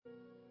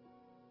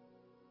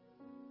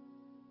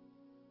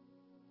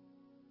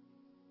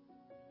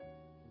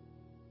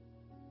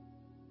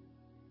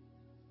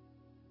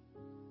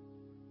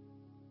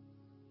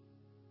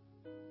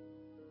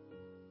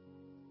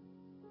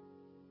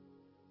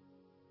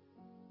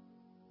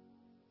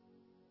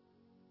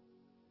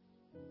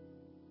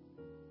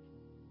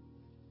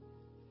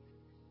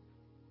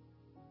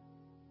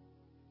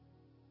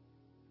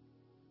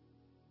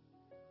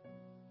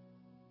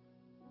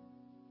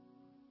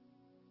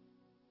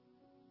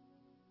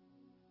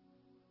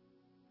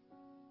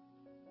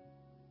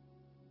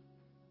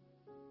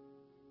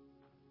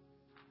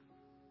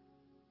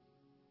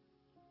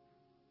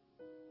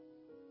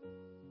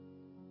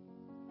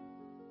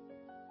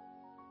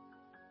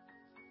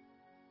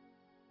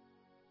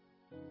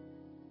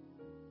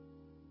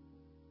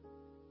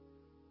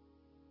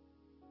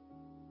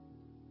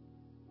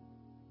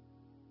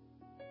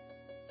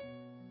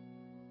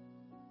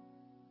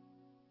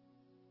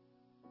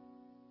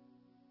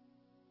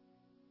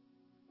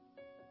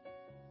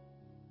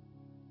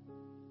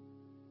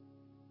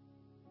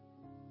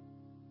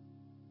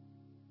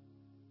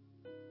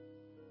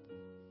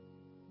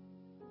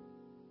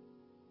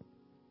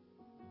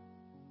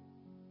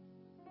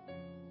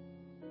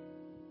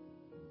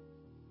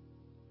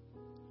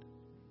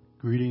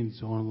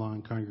Greetings,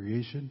 online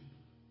congregation.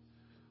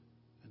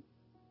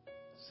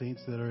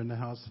 Saints that are in the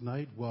house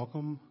tonight,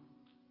 welcome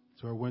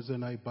to our Wednesday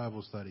night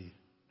Bible study.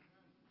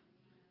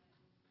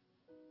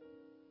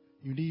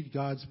 You need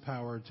God's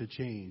power to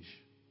change.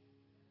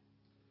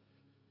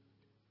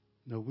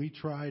 No, we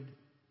tried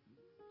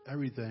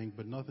everything,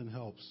 but nothing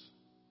helps.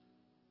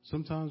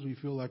 Sometimes we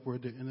feel like we're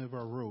at the end of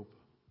our rope,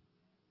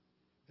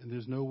 and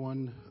there's no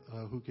one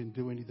who can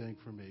do anything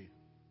for me.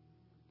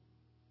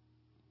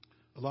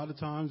 A lot of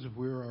times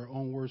we're our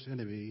own worst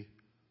enemy,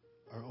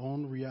 our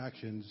own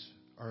reactions,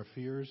 our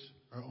fears,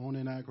 our own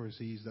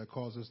inaccuracies that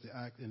cause us to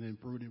act in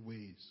imprudent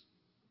ways.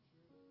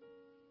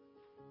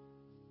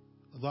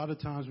 A lot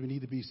of times we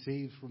need to be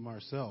saved from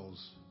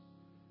ourselves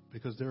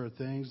because there are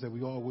things that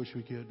we all wish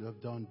we could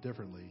have done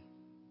differently.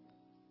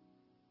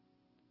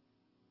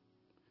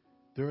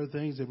 There are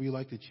things that we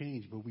like to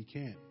change, but we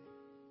can't.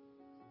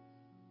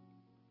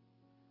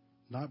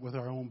 Not with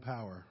our own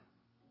power.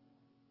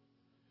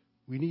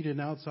 We need an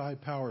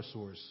outside power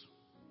source.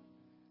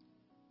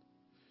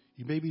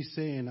 You may be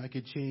saying, I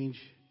could change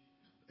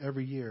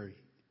every year,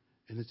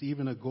 and it's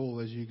even a goal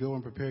as you go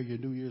and prepare your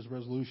New Year's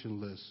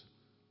resolution list,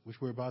 which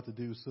we're about to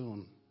do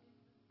soon.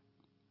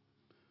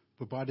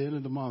 But by the end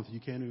of the month, you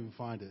can't even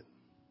find it.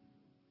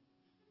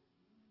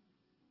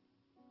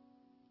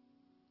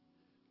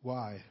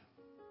 Why?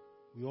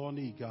 We all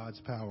need God's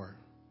power.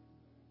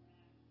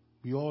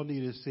 We all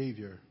need a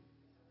Savior.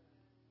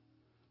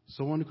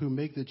 Someone who can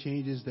make the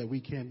changes that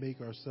we can't make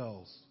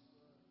ourselves.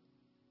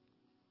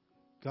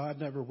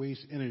 God never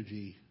wastes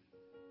energy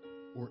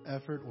or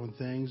effort on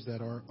things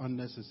that are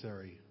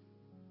unnecessary.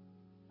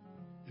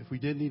 If we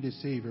didn't need a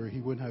Savior,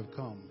 He wouldn't have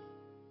come.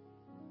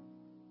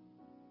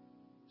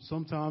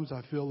 Sometimes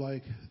I feel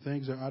like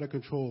things are out of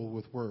control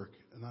with work,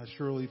 and I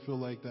surely feel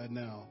like that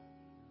now.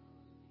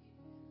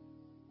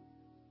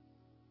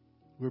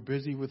 We're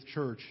busy with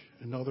church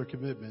and other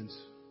commitments.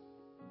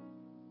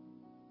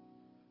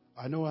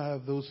 I know I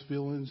have those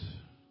feelings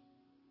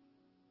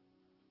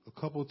a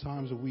couple of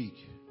times a week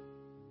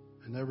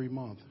and every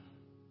month.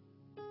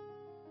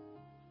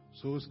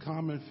 So it's a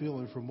common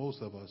feeling for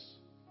most of us.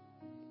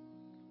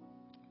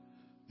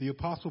 The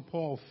Apostle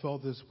Paul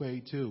felt this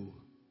way too.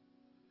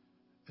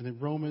 And in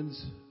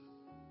Romans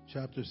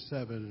chapter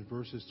 7,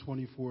 verses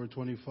 24 and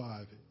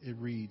 25, it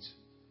reads,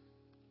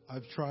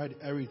 I've tried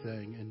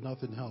everything and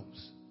nothing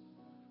helps.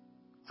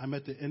 I'm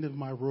at the end of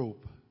my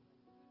rope,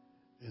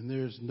 and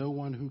there's no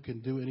one who can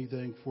do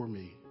anything for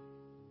me.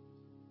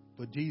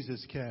 But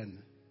Jesus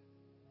can.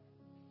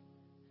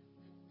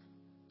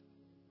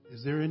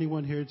 Is there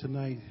anyone here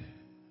tonight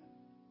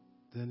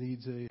that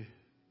needs a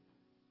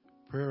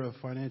prayer of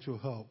financial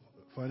help,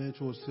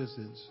 financial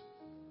assistance?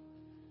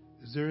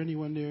 Is there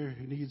anyone there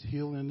who needs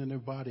healing in their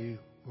body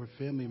or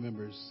family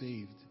members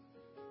saved?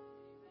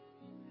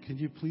 Can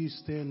you please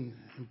stand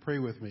and pray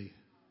with me?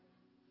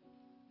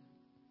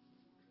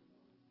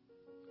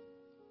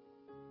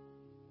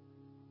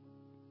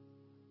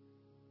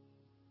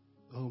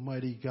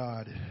 Almighty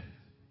God,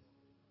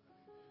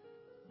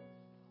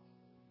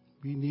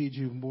 we need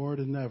you more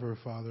than ever,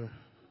 Father.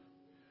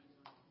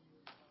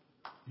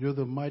 You're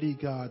the mighty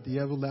God, the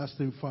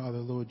everlasting Father,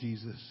 Lord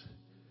Jesus.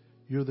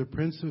 You're the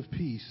Prince of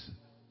Peace,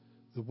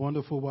 the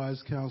wonderful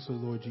wise counselor,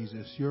 Lord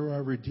Jesus. You're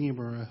our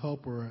Redeemer, our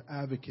helper,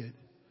 our advocate,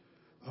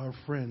 our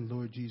friend,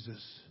 Lord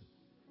Jesus.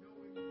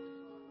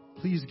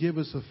 Please give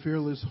us a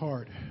fearless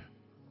heart,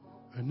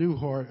 a new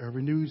heart, a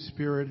renewed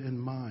spirit and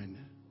mind.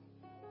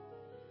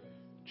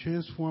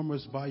 Transform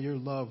us by your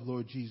love,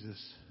 Lord Jesus.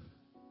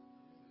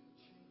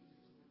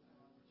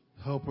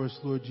 Help us,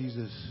 Lord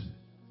Jesus.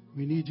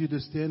 We need you to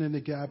stand in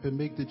the gap and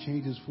make the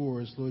changes for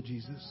us, Lord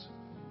Jesus.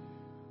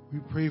 We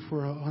pray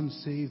for our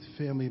unsaved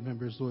family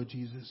members, Lord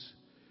Jesus.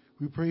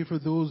 We pray for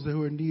those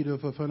who are in need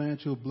of a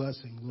financial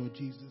blessing, Lord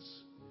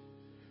Jesus.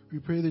 We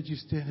pray that you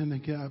stand in the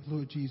gap,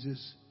 Lord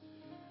Jesus,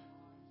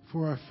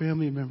 for our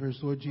family members,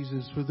 Lord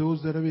Jesus, for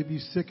those that may be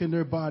sick in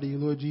their body,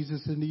 Lord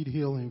Jesus, and need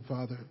healing,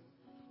 Father.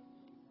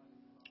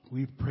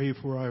 We pray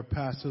for our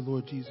pastor,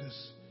 Lord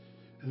Jesus,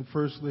 and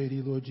First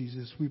Lady, Lord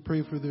Jesus. We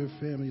pray for their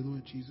family,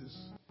 Lord Jesus.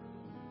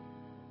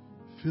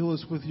 Fill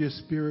us with your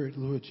spirit,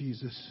 Lord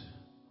Jesus,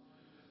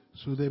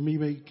 so that we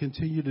may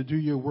continue to do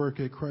your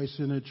work at Christ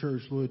in the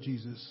church, Lord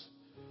Jesus.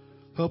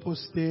 Help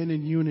us stand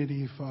in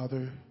unity,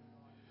 Father,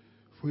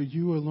 for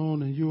you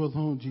alone and you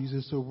alone,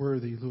 Jesus, are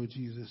worthy, Lord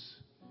Jesus.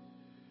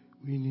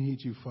 We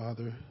need you,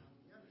 Father.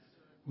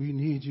 We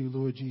need you,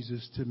 Lord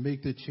Jesus, to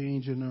make the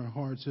change in our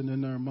hearts and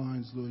in our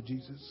minds, Lord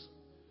Jesus.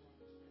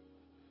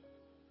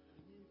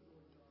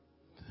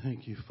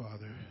 Thank you,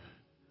 Father.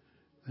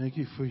 Thank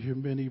you for your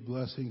many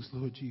blessings,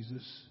 Lord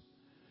Jesus.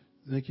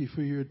 Thank you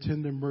for your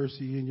tender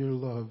mercy and your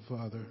love,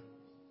 Father.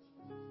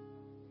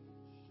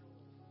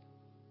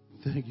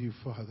 Thank you,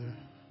 Father.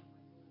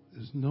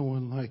 There's no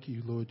one like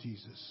you, Lord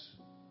Jesus.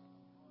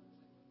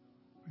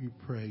 We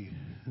pray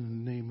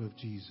in the name of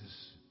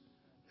Jesus.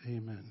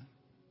 Amen.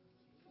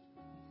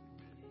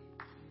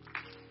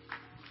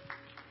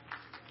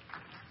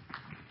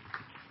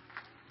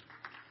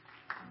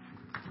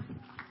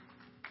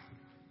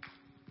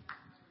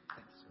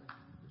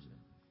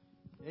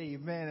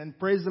 Amen. And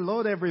praise the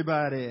Lord,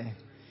 everybody.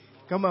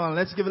 Come on,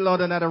 let's give the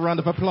Lord another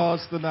round of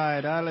applause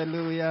tonight.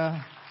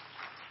 Hallelujah.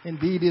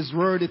 Indeed, He's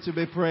worthy to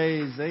be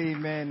praised.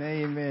 Amen,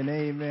 amen,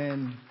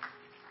 amen.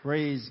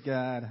 Praise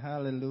God.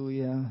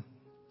 Hallelujah.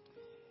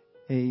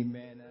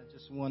 Amen. I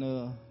just want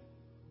to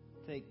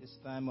take this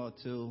time out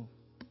to,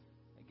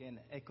 again,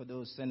 echo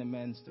those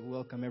sentiments to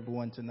welcome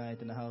everyone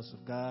tonight in the house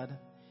of God.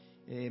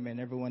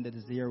 Amen. Everyone that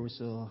is here, we're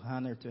so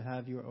honored to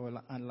have you.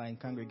 Our online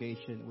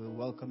congregation, we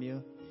welcome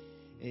you.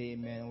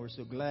 Amen. We're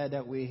so glad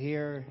that we're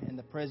here in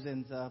the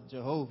presence of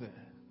Jehovah.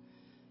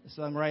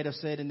 The songwriter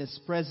said, in His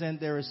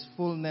presence there is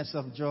fullness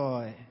of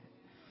joy,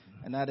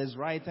 and at His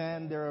right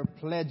hand there are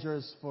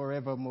pleasures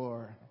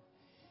forevermore.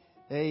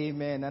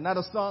 Amen.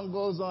 Another song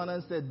goes on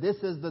and said, this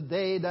is the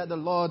day that the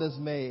Lord has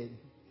made.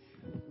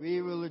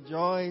 We will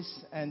rejoice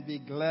and be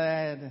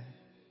glad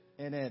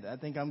in it. I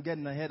think I'm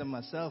getting ahead of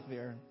myself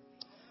here.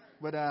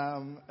 But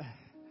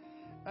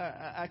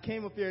I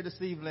came up here this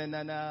evening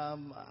and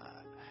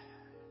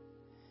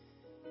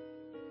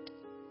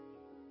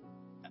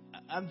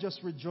I'm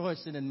just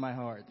rejoicing in my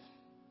heart.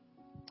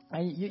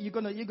 And you're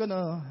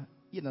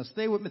gonna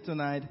stay with me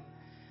tonight.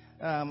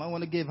 I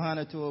want to give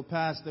honor to our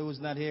pastor who's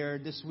not here.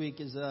 This week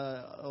is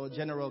our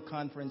general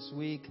conference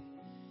week,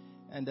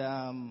 and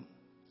I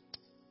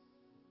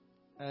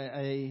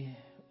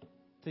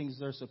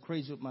things are so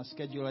crazy with my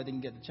schedule. I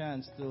didn't get the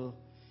chance to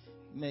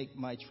make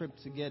my trip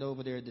to get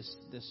over there this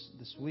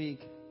week.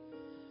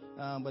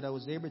 But I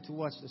was able to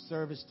watch the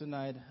service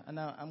tonight, and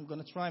I'm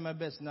going to try my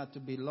best not to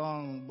be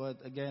long, but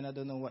again, I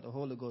don't know what the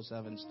Holy Ghost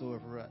have in store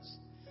for us.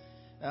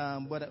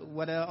 But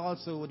what I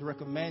also would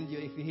recommend you,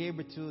 if you're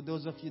able to,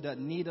 those of you that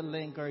need a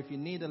link, or if you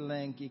need a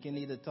link, you can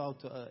either talk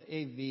to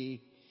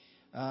AV,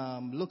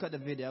 look at the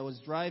video. I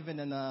was driving,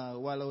 and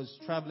while I was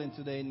traveling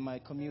today in my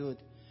commute,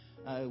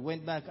 I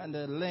went back on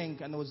the link,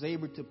 and I was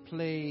able to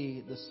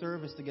play the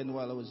service again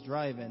while I was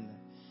driving.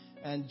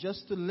 And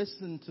just to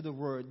listen to the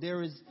word,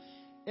 there is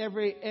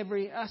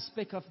every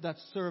aspect of that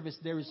service,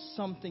 there is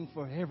something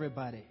for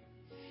everybody.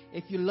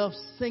 If you love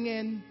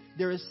singing,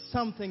 there is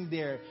something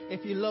there.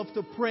 If you love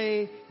to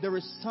pray, there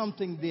is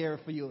something there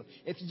for you.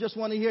 If you just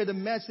want to hear the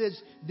message,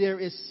 there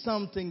is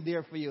something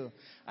there for you.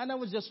 And I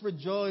was just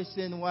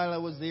rejoicing while I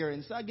was there.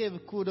 And so I gave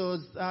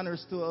kudos,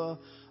 honors to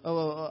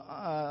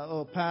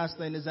our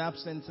pastor in his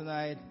absence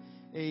tonight.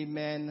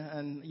 Amen.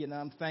 And,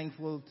 I'm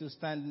thankful to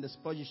stand in this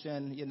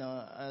position,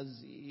 as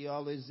you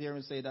always hear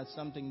and say, that's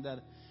something that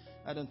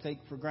I don't take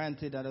for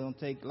granted, I don't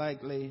take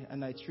lightly,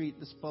 and I treat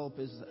this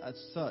pulpit as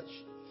such.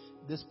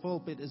 This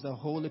pulpit is a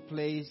holy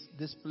place.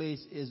 This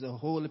place is a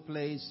holy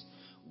place.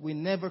 We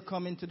never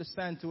come into the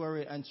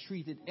sanctuary and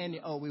treat it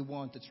anyhow we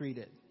want to treat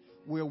it.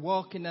 We're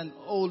walking on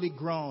holy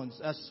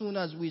grounds. As soon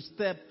as we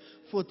step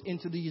foot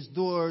into these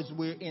doors,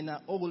 we're in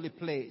a holy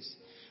place.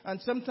 And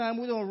sometimes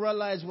we don't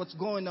realize what's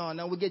going on,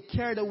 and we get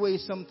carried away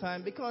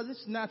sometimes because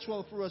it's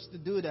natural for us to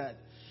do that.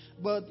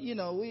 But,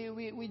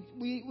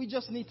 we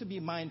just need to be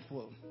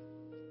mindful.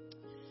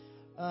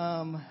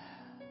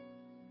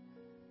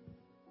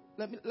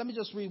 Let me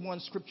just read one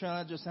scripture, and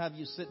I'll just have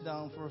you sit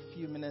down for a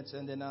few minutes.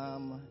 And then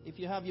if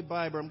you have your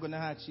Bible, I'm going to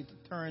ask you to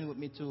turn with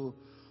me to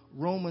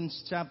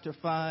Romans chapter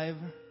 5.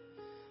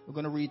 We're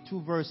going to read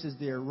two verses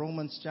there.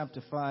 Romans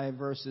chapter 5,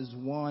 verses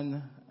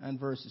 1 and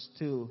verses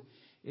 2.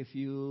 If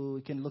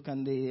you can look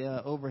on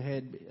the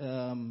overhead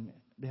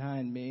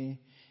behind me.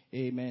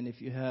 Amen.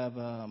 If you have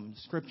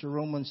scripture,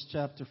 Romans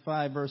chapter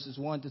 5, verses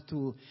 1 to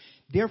 2.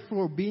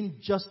 Therefore, being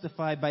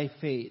justified by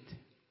faith,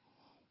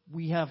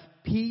 we have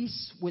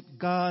peace with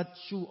God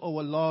through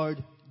our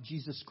Lord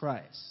Jesus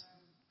Christ,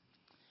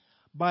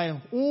 by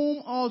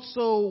whom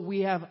also we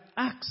have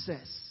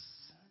access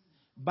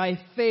by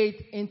faith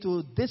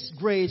into this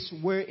grace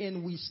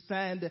wherein we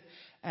stand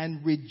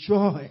and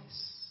rejoice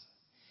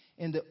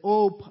in the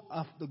hope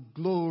of the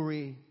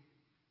glory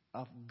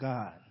of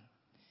God.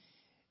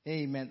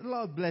 Amen. The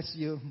Lord bless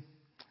you.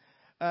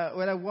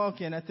 When I walk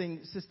in, I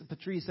think Sister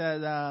Patrice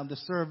had the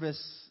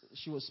service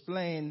she was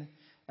playing.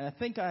 And I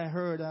think I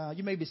heard,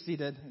 you may be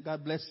seated.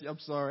 God bless you. I'm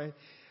sorry.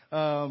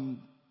 I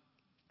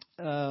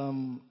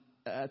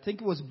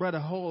think it was Brother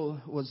Hall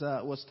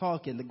was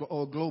talking,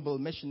 our global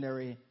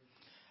missionary.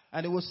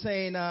 And he was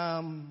saying,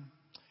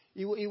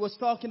 he was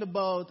talking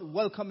about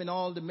welcoming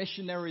all the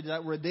missionaries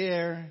that were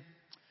there.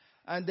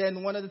 And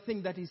then one of the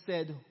things that he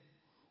said,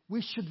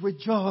 we should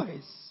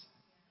rejoice.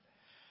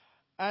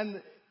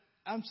 And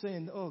I'm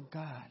saying, oh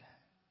God,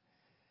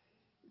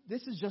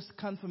 this is just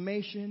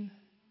confirmation.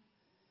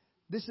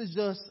 This is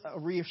just a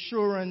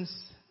reassurance.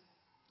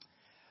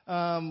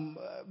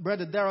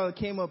 Brother Darrell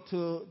came up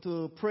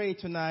to pray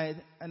tonight,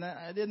 and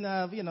I didn't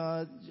have,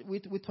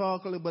 we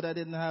talked a little, but I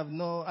didn't have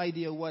no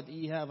idea what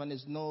he have on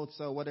his notes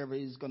or whatever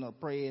he's going to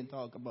pray and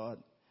talk about.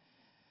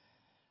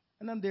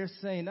 And I'm there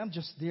saying, I'm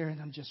just there and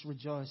I'm just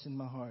rejoicing in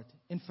my heart.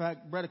 In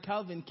fact, Brother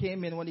Calvin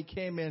came in. When he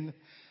came in,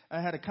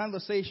 I had a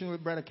conversation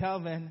with Brother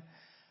Calvin,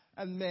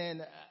 and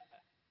man,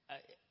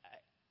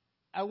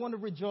 I want to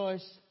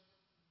rejoice,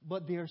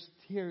 but there's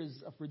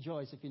tears of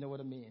rejoice, if you know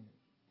what I mean.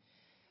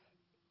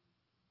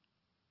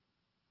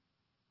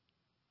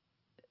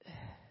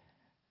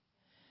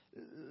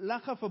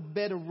 lack of a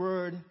better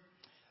word,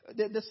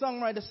 the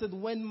songwriter said,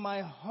 when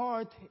my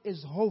heart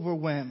is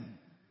overwhelmed,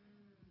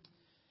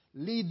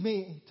 lead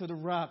me to the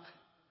rock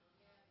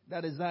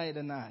that is higher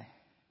than I.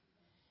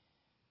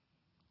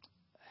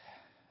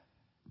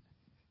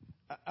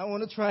 I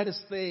want to try to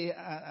stay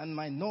on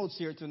my notes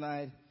here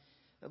tonight,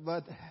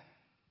 but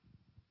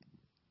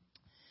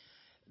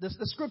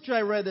the scripture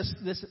I read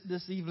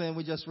this evening,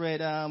 we just read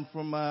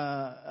from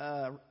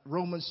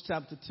Romans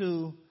chapter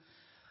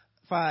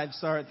 5,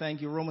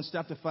 Romans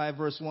chapter 5,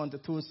 verse 1 to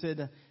 2, it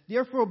said,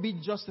 therefore be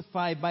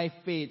justified by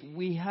faith.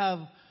 We have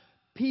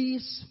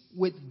peace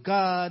with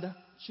God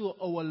through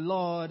our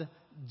Lord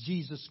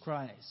Jesus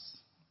Christ.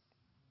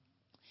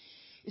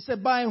 It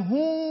said, by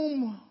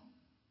whom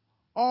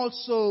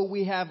also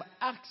we have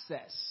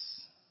access.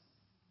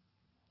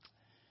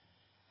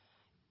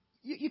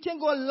 You can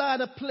go a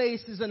lot of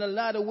places and a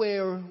lot of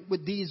ways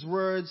with these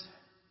words.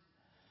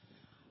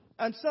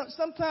 And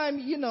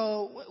sometimes,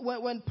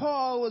 when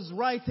Paul was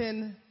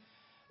writing,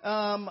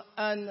 and,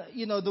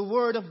 the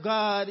Word of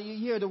God, you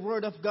hear the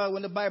Word of God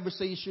when the Bible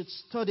says you should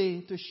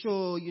study to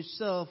show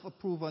yourself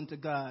approved unto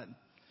God.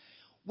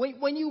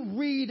 When you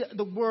read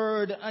the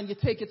Word and you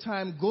take your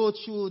time, go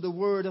through the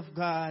Word of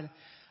God,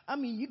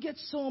 you get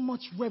so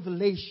much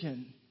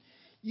revelation.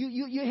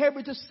 You're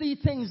able to see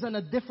things on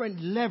a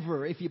different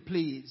level, if you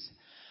please.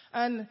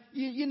 And,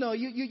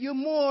 you're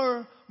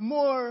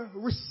more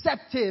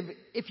receptive,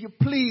 if you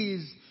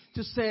please,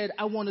 to say,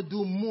 I want to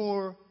do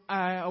more,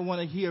 I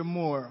want to hear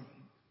more.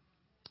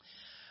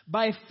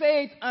 By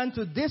faith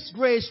unto this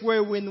grace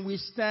wherein we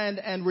stand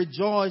and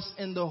rejoice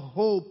in the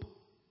hope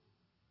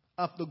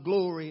of the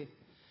glory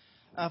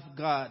of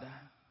God.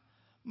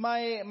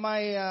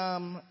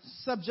 My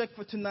subject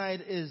for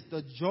tonight is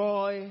the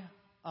joy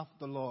of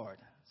the Lord.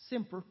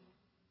 Simple.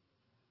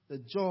 The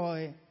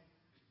joy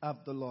of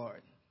the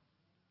Lord.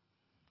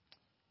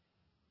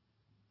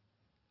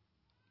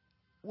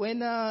 When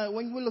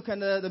we look at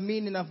the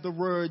meaning of the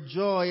word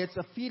joy, it's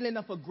a feeling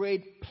of a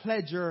great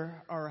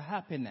pleasure or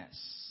happiness.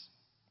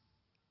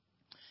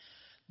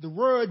 The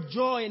word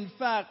joy, in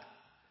fact,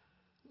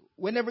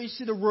 whenever you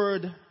see the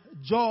word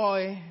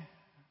joy,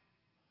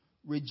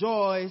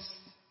 rejoice,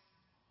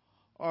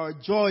 or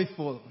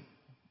joyful,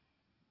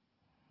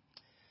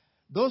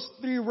 those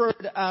three words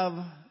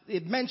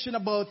it mentioned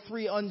about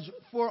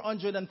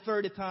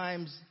 430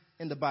 times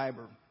in the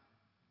Bible.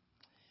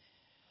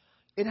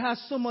 It has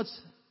so much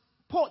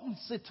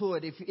potency to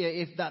it,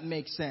 if that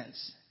makes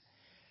sense.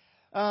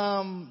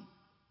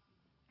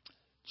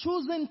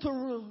 Choosing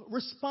to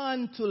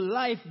respond to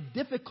life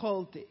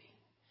difficulty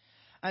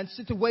and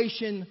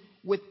situation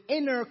with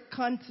inner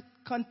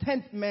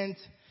contentment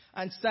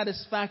and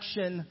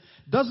satisfaction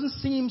doesn't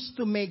seem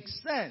to make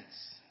sense.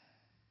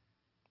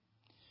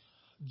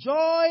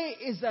 Joy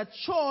is a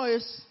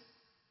choice,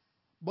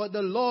 but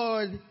the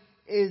Lord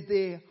is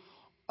the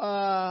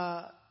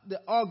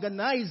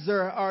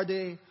organizer or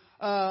the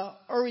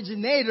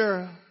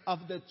originator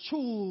of the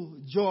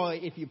true joy,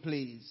 if you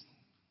please.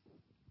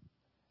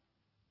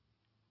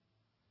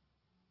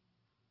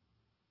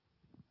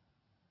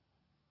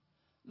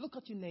 Look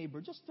at your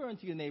neighbor. Just turn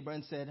to your neighbor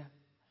and say,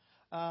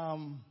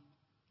 I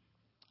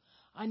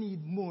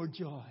need more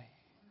joy.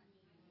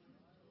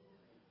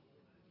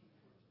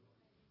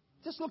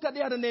 Just look at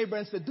the other neighbor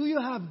and say, do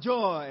you have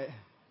joy?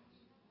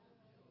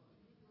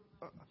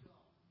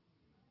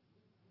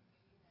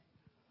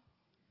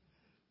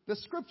 The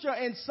scripture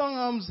in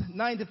Psalms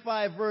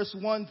 95 verse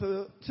 1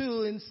 to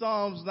 2, in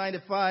Psalms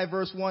 95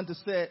 verse 1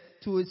 to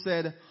 2, it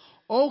said,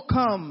 "O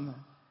come,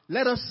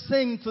 let us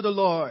sing to the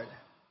Lord.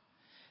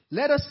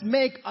 Let us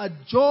make a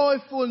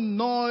joyful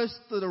noise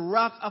to the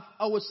rock of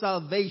our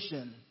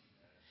salvation.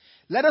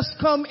 Let us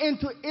come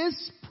into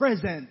his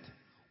presence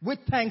with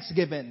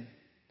thanksgiving.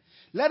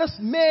 Let us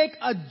make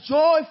a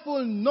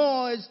joyful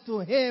noise to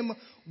him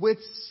with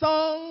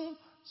songs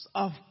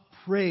of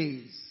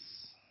praise."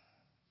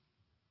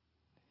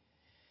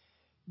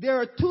 There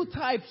are two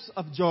types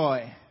of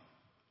joy.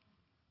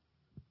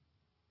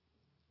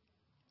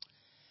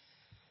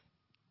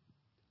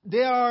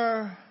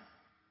 There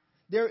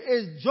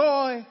is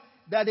joy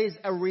that is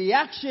a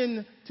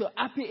reaction to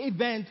happy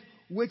event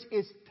which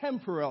is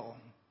temporal.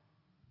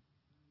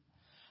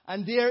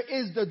 And there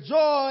is the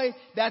joy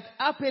that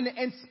happens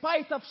in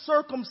spite of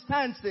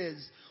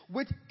circumstances,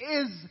 which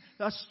is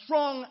a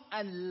strong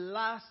and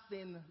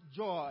lasting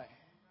joy.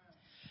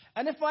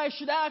 And if I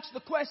should ask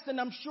the question,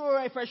 I'm sure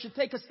if I should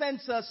take a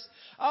census,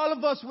 all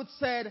of us would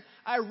say,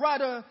 I'd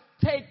rather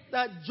take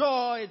that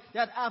joy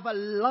that have a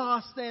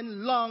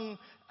lasting, long,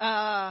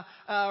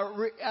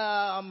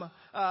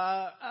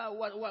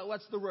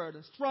 what's the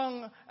word?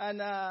 Strong and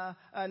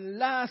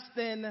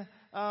lasting,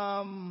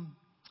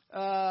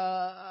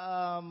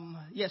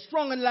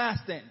 strong and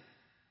lasting.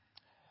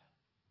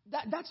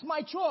 That's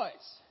my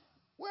choice.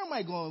 Where am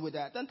I going with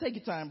that? Don't take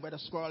your time, Brother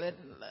Scarlett.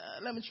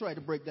 Let me try to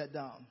break that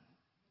down.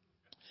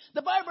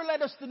 The Bible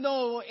let us to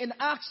know in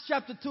Acts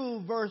chapter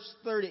 2, verse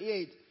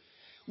 38.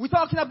 We're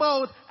talking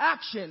about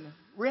action,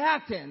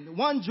 reacting,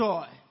 one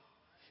joy.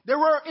 They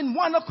were in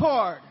one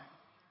accord.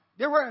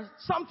 There was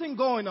something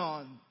going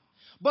on.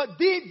 But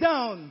deep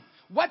down,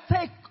 what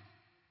take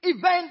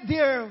event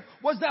there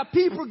was that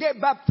people get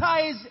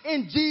baptized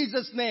in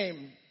Jesus'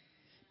 name.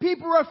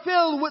 People were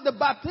filled with the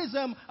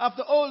baptism of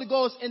the Holy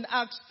Ghost in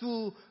Acts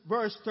 2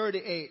 verse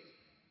 38.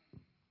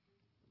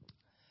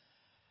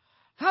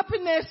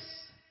 Happiness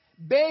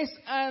based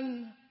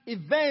on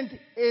event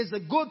is a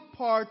good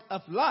part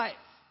of life.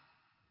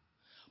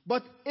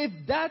 But if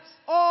that's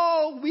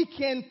all we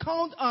can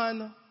count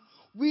on,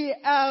 we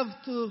have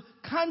to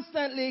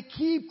constantly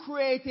keep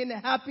creating a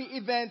happy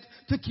event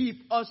to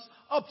keep us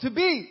up to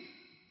beat.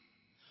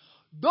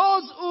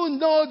 Those who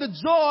know the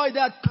joy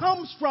that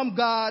comes from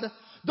God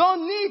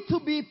don't need to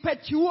be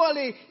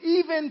petulant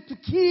even to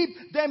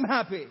keep them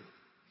happy.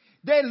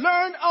 They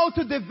learn how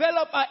to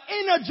develop an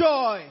inner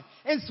joy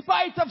in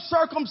spite of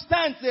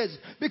circumstances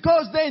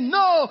because they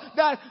know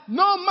that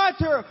no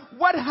matter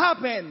what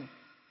happened,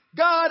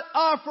 God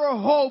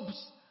offers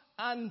hopes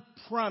and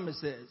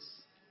promises.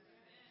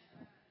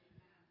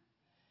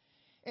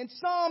 In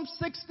Psalm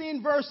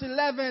 16 verse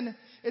 11,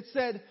 it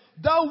said,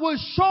 "Thou wilt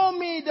show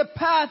me the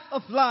path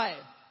of life.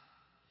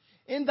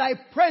 In thy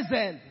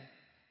presence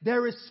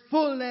there is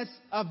fullness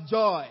of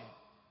joy.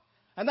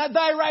 And at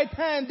thy right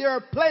hand there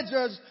are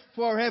pleasures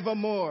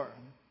forevermore."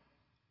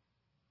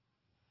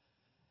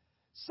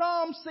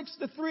 Psalm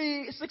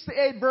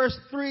 68 verse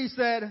 3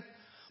 said,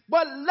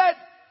 "But let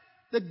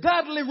the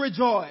godly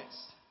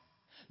rejoice.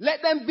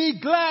 Let them be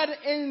glad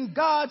in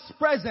God's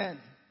presence.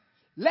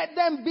 Let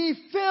them be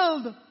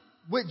filled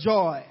with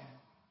joy."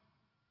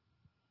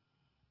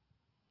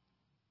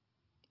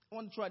 I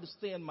want to try to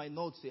stay in my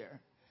notes here.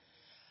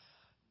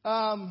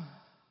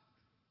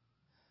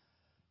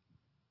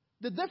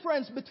 The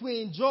difference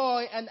between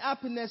joy and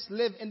happiness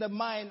live in the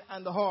mind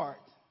and the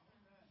heart.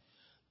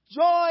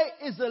 Joy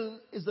is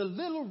a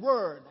little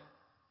word.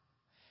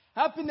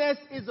 Happiness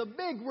is a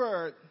big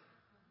word.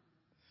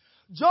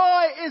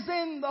 Joy is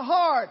in the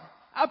heart.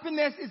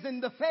 Happiness is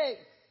in the face.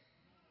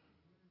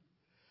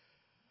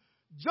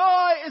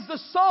 Joy is the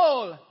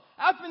soul.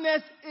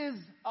 Happiness is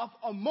of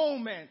a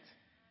moment.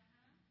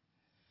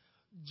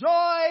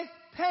 Joy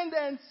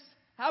tendence,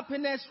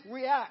 happiness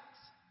reacts.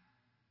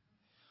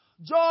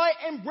 Joy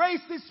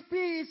embraces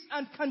peace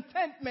and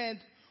contentment,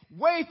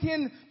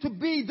 waiting to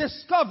be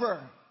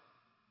discovered.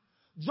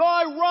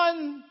 Joy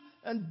runs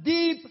and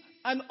deep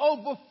and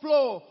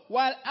overflow,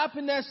 while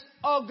happiness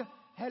hug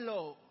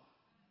hello.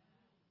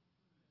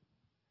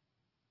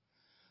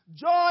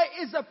 Joy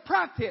is a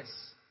practice.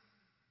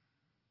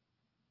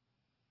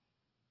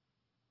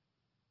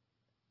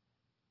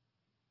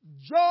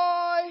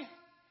 Joy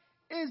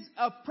is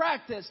a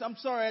practice. I'm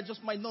sorry,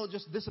 my note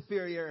just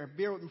disappeared here.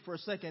 Bear with me for a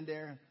second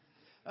there.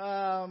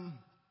 All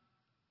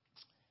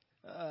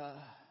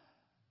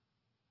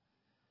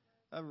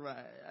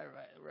right.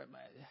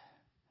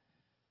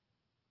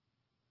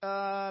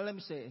 Let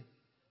me say.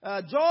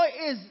 Joy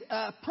is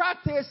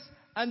practice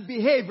and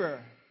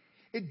behavior.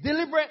 It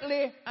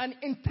deliberately and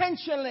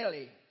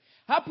intentionally.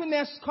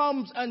 Happiness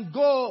comes and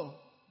goes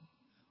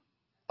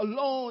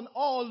alone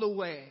all the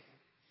way.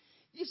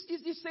 You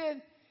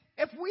said,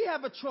 if we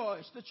have a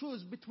choice to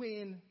choose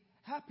between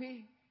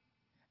happy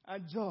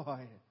and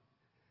joy,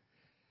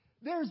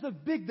 there's a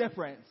big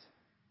difference.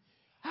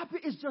 Happy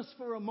is just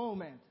for a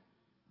moment,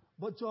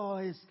 but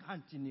joy is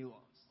continuous.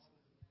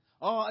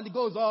 Oh, and it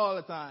goes all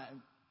the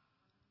time.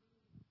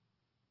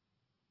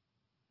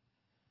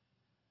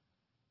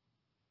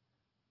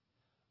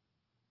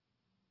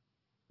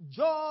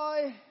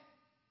 Joy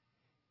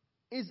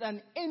is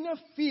an inner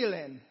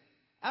feeling.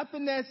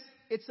 Happiness,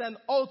 it's an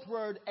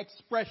outward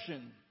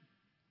expression.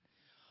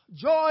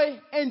 Joy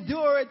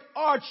endured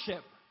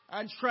hardship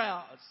and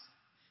trials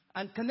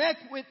and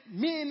connect with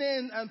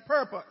meaning and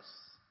purpose.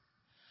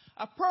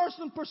 A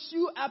person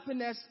pursue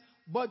happiness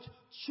but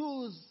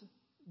choose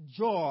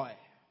joy.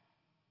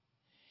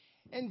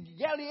 In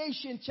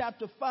Galatians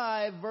chapter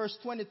 5 verse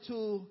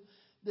 22,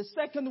 the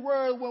second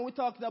word when we're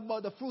talking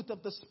about the fruit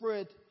of the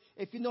Spirit,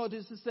 if you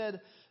notice, it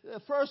said the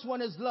first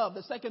one is love,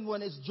 the second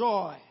one is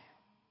joy.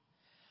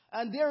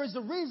 And there is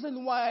a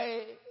reason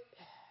why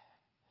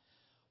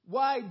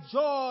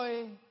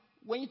joy,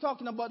 when you're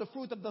talking about the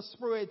fruit of the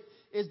Spirit,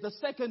 is the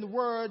second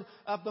word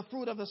of the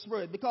fruit of the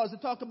Spirit. Because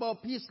it talks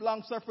about peace,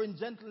 long-suffering,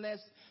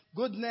 gentleness,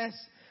 goodness,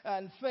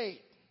 and faith.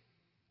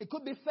 It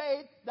could be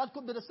faith, that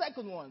could be the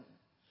second one.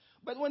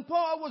 But when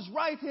Paul was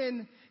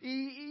writing,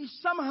 he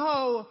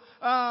somehow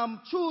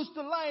chose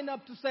to line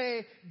up to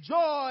say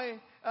joy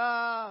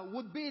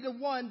would be the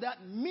one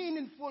that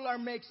meaningful or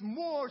makes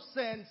more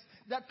sense,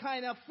 that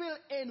kind of fill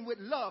in with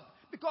love.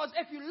 Because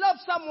if you love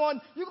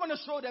someone, you're going to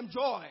show them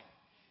joy.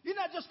 You're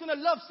not just going to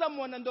love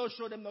someone and don't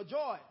show them no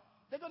joy.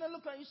 They're going to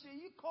look at you and say,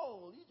 you're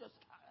cold.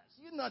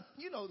 You're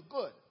not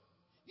good.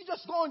 You're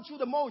just going through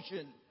the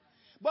motion.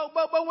 But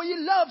when you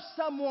love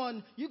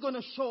someone, you're going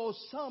to show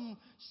some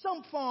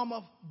form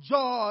of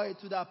joy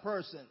to that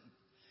person.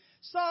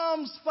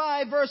 Psalms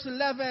 5 verse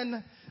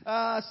 11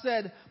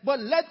 said,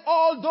 "But let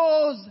all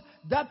those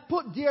that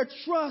put their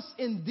trust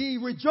in thee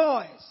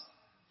rejoice.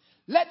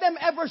 Let them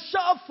ever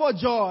shout for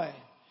joy,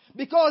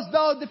 because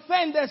thou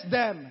defendest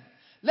them.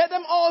 Let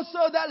them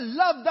also that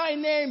love thy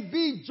name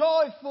be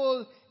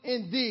joyful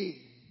in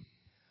thee.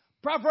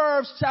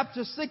 Proverbs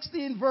chapter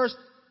 16 verse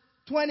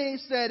 20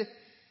 said,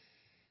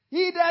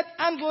 he that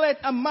handleth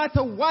a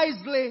matter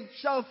wisely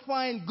shall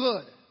find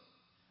good.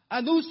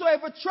 And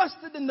whosoever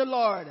trusted in the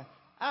Lord,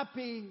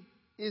 happy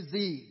is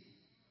he.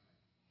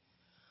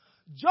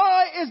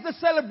 Joy is the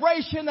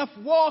celebration of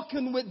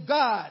walking with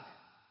God.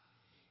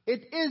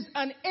 It is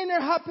an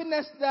inner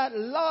happiness that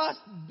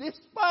lasts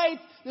despite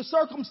the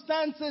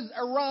circumstances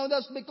around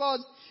us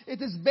because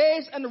it is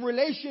based on a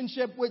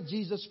relationship with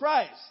Jesus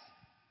Christ.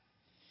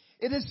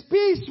 It is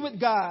peace with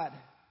God.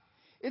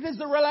 It is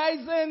the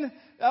realizing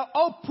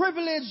how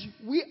privileged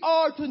we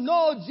are to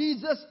know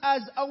Jesus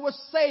as our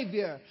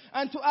Savior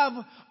and to have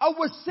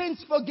our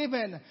sins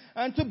forgiven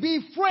and to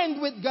be friend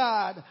with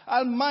God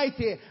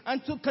Almighty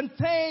and to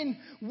contain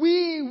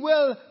we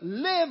will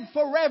live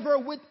forever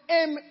with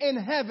Him in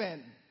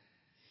heaven.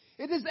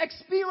 It is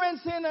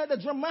experiencing the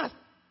dramatic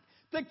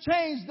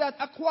change that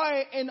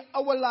acquire in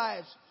our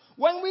lives.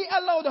 When we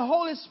allow the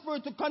Holy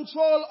Spirit to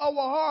control our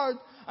heart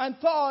and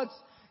thoughts,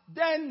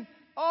 then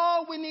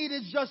all we need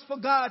is just for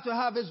God to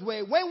have His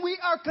way. When we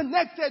are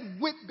connected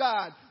with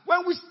God,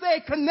 when we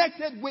stay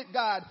connected with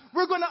God,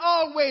 we're going to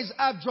always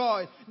have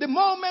joy. The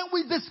moment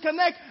we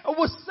disconnect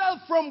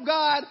ourselves from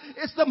God,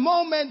 it's the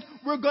moment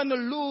we're going to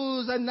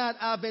lose and not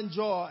having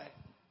joy.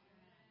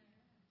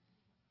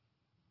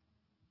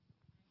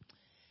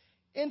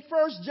 In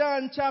 1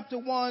 John chapter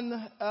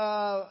 1,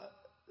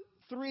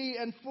 3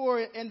 and 4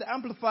 in the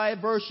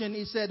Amplified version,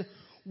 he said,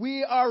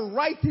 we are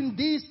writing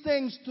these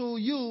things to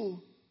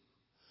you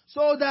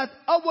so that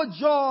our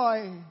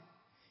joy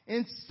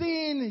in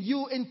seeing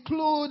you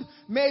include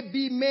may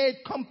be made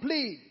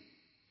complete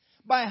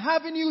by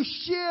having you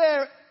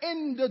share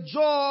in the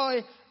joy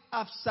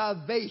of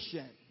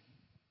salvation.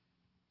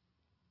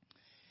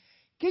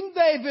 King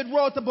David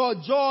wrote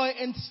about joy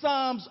in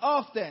Psalms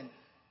often.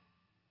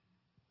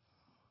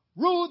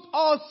 Ruth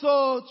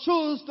also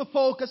chose to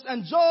focus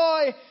on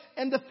joy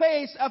in the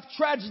face of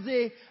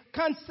tragedy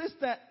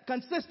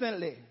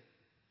consistently.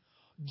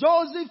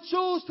 Joseph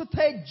chose to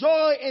take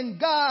joy in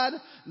God,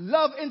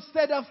 love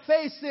instead of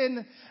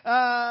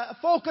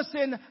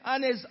focusing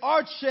on his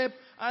hardship.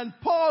 And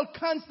Paul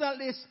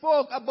constantly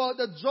spoke about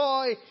the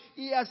joy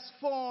he has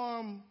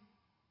from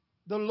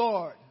the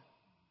Lord.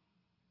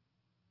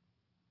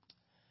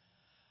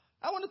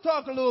 I want to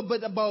talk a little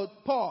bit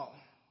about Paul.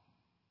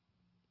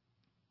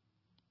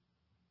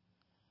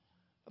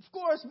 Of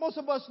course, most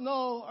of us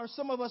know, or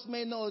some of us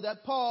may know,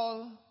 that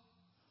Paul,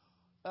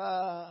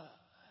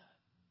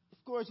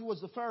 of course, he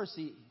was a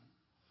Pharisee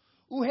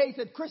who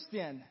hated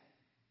Christians.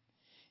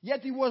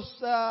 Yet he was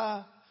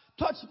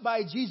touched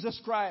by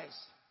Jesus Christ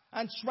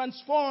and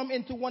transformed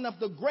into one of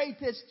the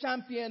greatest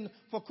champions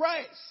for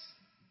Christ.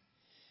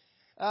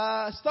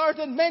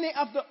 Started many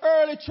of the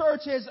early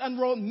churches and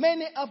wrote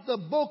many of the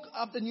book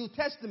of the New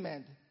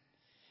Testament.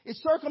 His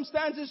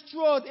circumstances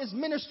throughout his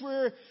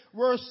ministry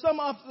were some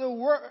of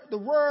the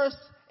worst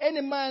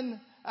any man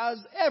has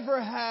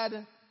ever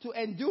had to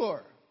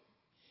endure,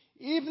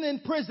 even in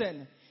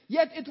prison.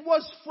 Yet it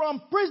was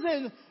from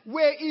prison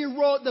where he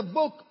wrote the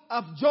book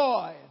of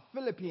joy,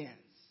 Philippians.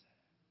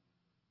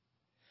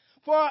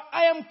 For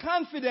I am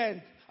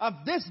confident of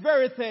this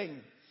very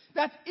thing,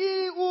 that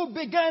he who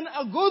began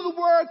a good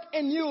work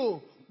in you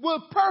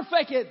will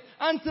perfect it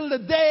until the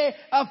day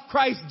of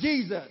Christ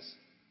Jesus.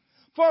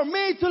 For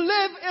me to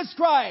live is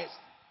Christ,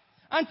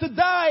 and to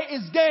die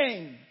is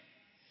gain.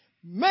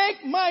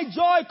 Make my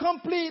joy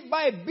complete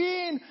by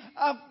being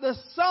of the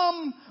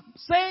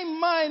same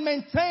mind,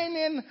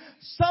 maintaining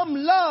some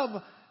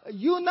love,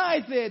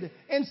 united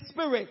in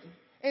spirit,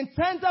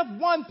 intent of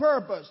one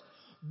purpose.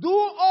 Do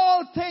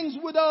all things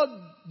without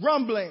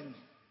grumbling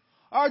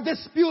or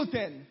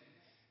disputing.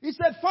 He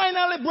said,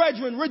 finally,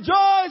 brethren,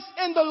 rejoice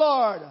in the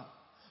Lord,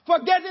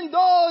 forgetting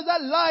those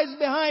that lies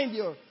behind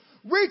you,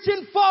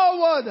 reaching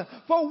forward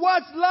for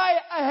what's lie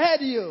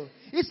ahead of you.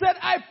 He said,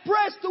 I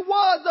press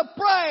towards the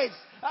prize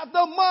of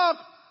the mark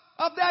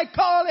of thy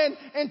calling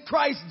in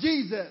Christ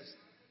Jesus.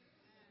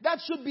 That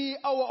should be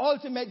our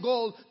ultimate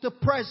goal, to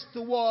press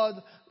toward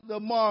the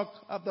mark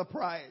of the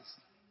prize.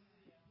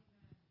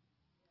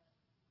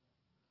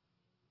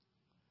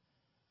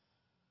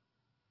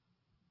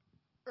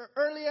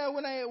 Earlier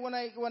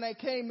when I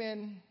came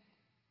in,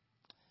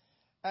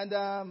 and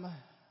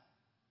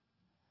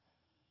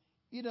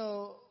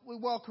we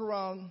walk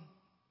around.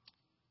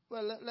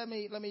 Well, let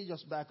me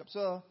just back up.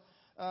 So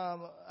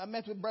I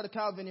met with Brother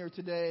Calvin here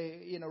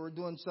today. We're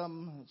doing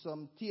some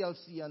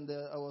TLC on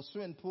our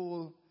swimming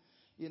pool.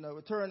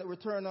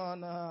 Return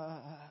on,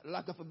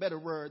 lack of a better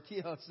word,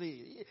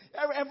 TLC.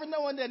 Every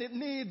now and then it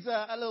needs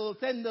a little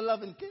tender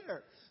love and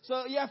care.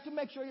 So you have to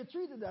make sure you're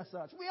treated as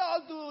such. We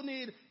all do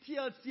need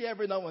TLC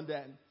every now and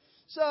then.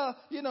 So,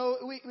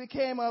 we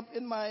came up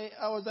I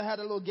had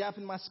a little gap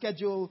in my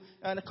schedule,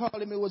 and a call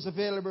me was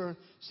available.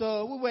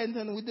 So we went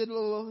and we did a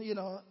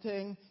little,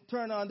 thing,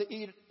 turn on the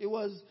heat. It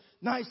was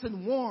nice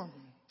and warm.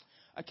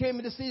 I came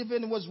in this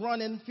evening, was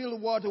running, filled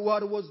with water.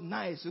 Water was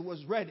nice. It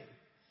was ready.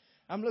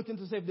 I'm looking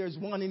to see if there's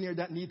one in here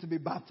that needs to be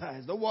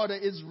baptized. The water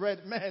is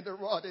ready. Man, the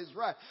water is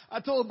right. I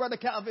told Brother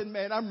Calvin,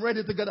 man, I'm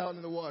ready to go down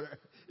in the water.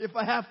 If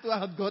I have to,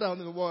 I'll go down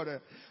in the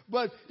water.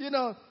 But,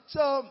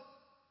 so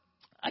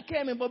I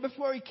came in. But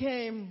before he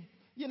came,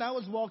 I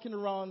was walking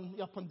around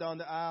up and down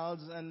the aisles.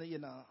 And,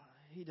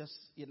 he just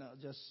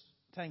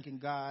thanking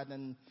God.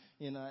 And,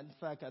 in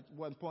fact, at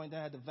one point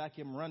I had the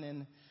vacuum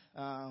running,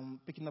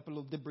 picking up a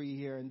little debris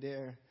here and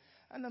there.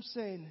 And I'm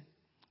saying,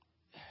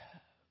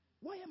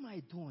 why am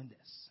I doing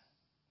this?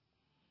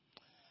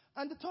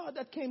 And the thought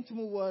that came to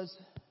me was,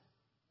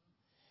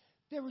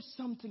 there is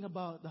something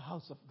about the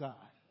house of God.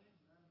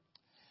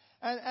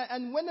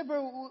 And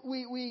whenever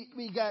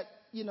we got,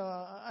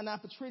 an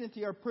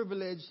opportunity or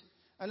privilege,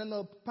 and I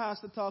know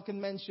Pastor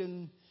Talkin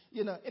mentioned,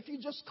 if you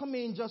just come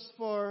in just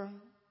for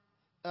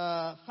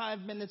 5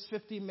 minutes,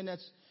 15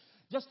 minutes,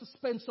 just to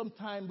spend some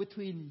time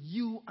between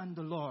you and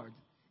the Lord.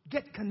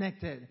 Get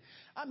connected.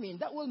 I mean,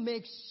 that will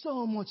make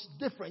so much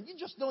difference. You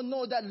just don't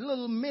know that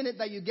little minute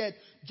that you get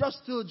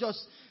just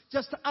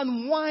to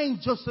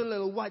unwind just a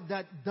little, what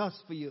that does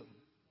for you.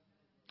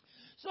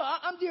 So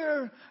I'm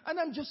there and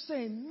I'm just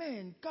saying,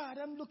 man, God,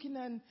 I'm looking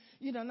and,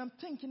 and I'm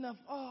thinking of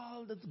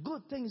all the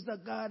good things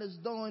that God is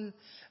doing.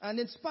 And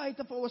in spite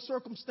of our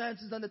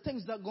circumstances and the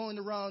things that are going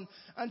around.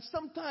 And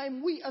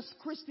sometimes we as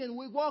Christians,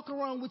 we walk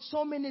around with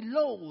so many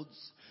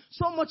loads,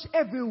 so much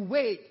heavy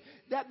weight,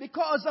 that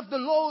because of the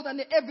load and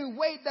the heavy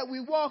weight that we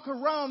walk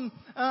around,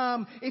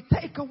 it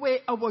take away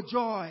our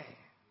joy.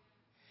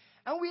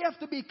 And we have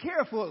to be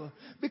careful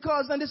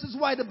because, and this is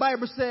why the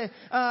Bible says,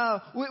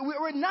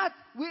 we're in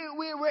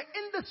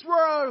this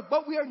world,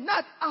 but we are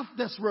not of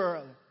this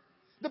world.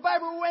 The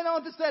Bible went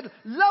on to say,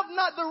 love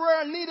not the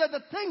world, neither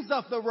the things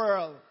of the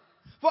world.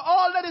 For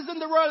all that is in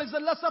the world is the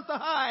lust of the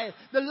eye,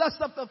 the lust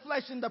of the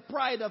flesh, and the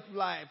pride of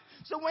life.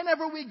 So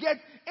whenever we get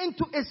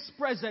into His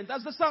presence,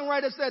 as the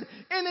songwriter said,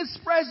 in His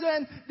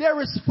presence there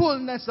is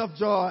fullness of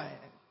joy.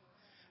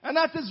 And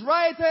at His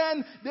right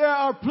hand there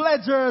are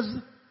pleasures,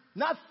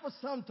 not for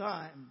some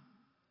time,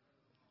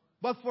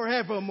 but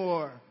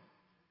forevermore.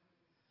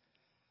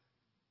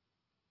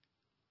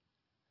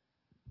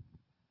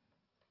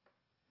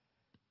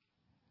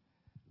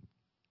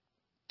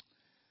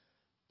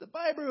 The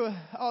Bible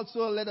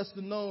also let us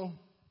to know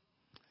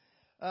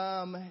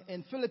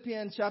in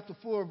Philippians chapter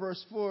 4,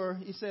 verse 4,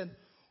 he said,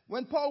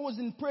 when Paul was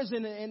in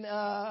prison,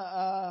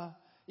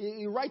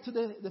 he wrote to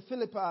the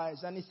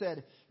Philippians and he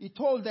said, he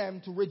told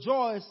them to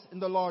rejoice in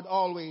the Lord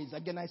always.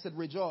 Again, I said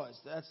rejoice.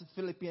 That's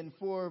Philippians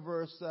 4,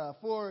 verse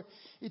 4.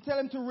 He told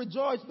them to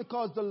rejoice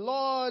because the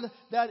Lord,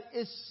 that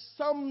is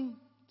some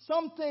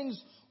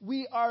things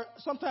we are,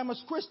 sometimes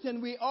as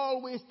Christians, we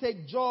always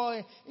take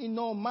joy in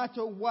no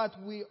matter what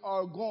we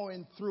are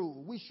going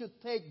through. We should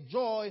take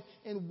joy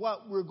in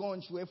what we're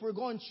going through. If we're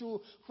going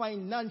through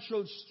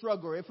financial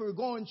struggle, if we're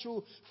going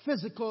through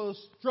physical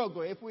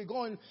struggle, if we're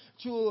going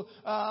through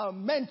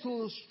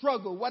mental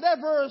struggle,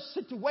 whatever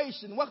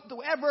situation,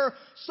 whatever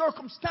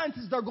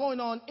circumstances that are going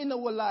on in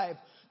our life,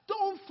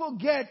 don't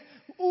forget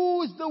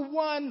who is the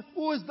one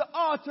who is the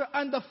author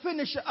and the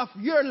finisher of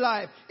your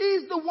life.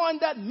 He's the one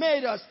that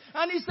made us.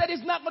 And He said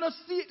He's not going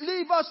to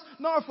leave us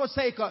nor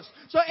forsake us.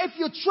 So if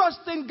you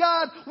trust in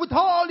God with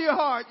all your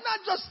heart,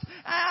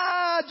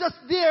 not just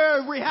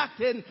there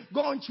reacting,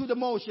 going through the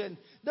motion,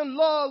 the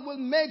Lord will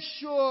make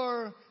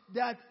sure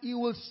that He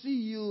will see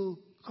you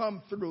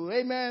come through.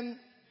 Amen.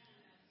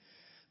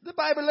 The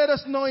Bible let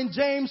us know in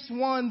James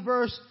 1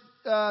 verse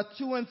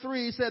 2 and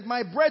 3, he said,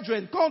 my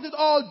brethren, count it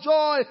all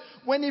joy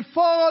when ye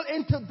fall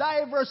into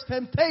diverse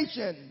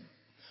temptation,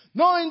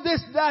 knowing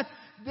this, that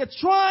the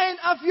trying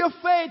of your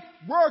faith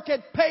worketh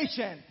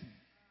patience.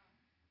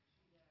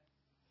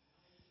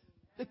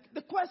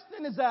 The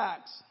question is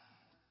asked,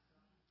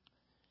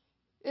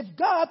 if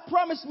God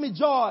promised me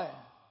joy,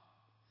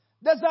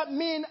 does that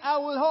mean I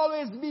will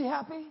always be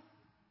happy?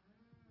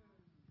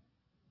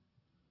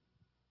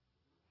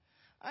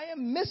 I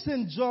am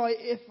missing joy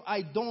if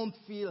I don't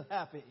feel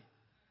happy.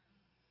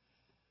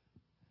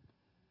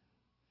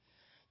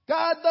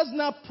 God does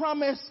not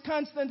promise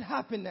constant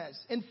happiness.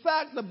 In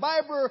fact, the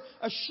Bible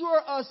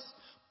assures us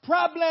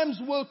problems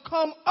will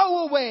come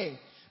our way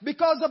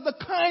because of the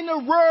kind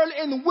of world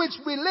in which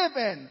we live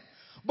in.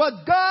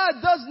 But God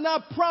does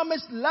not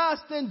promise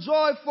lasting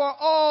joy for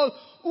all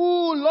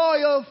who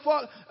loyal.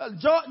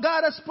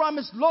 God has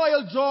promised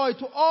loyal joy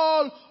to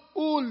all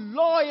who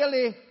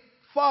loyally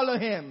follow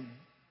Him.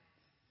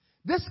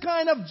 This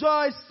kind of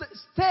joy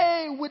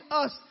stay with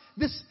us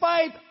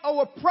despite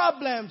our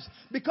problems,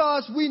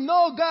 because we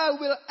know God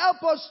will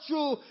help us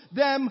through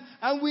them,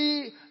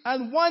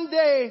 and one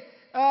day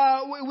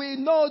we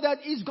know that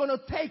He's going to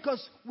take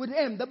us with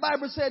Him. The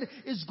Bible said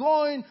He's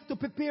going to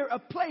prepare a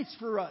place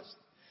for us,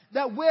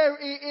 that where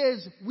He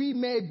is, we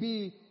may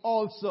be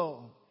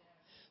also.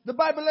 The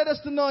Bible let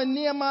us to know in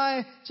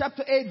Nehemiah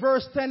chapter 8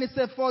 verse 10, it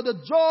said, for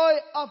the joy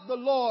of the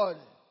Lord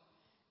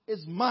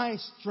is my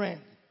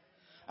strength.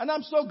 And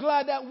I'm so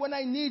glad that when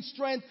I need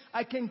strength,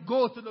 I can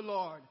go to the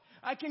Lord.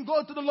 I can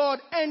go to the Lord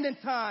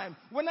anytime.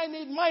 When I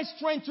need my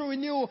strength to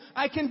renew,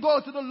 I can go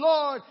to the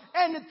Lord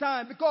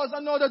anytime because I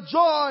know the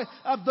joy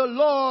of the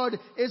Lord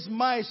is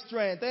my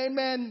strength.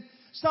 Amen.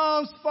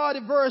 Psalms 40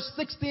 verse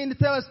 16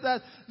 tells us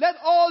that let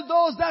all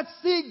those that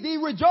seek thee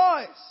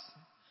rejoice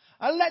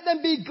and let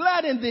them be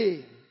glad in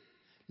thee.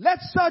 Let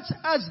such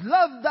as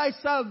love thy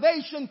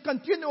salvation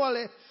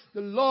continually,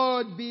 the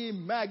Lord be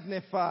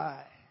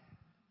magnified.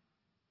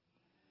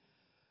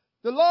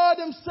 The Lord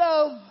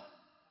himself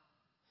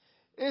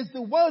is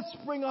the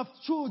wellspring of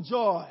true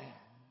joy.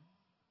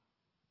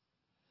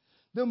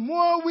 The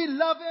more we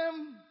love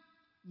him,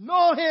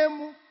 know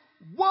him,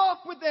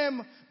 walk with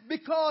him,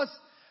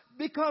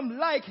 become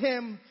like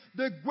him,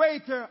 the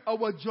greater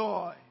our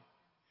joy.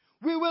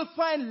 We will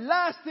find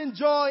lasting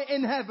joy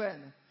in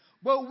heaven,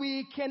 but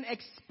we can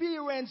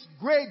experience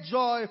great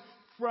joy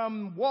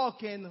from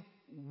walking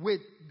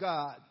with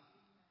God.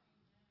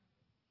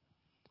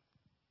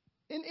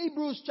 In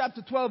Hebrews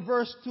chapter 12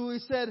 verse 2, he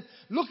said,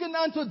 looking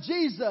unto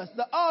Jesus,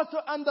 the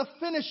author and the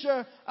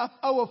finisher of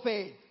our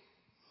faith,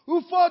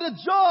 who for the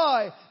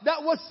joy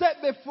that was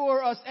set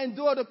before us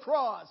endured the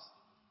cross.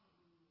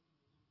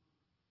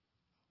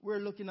 We're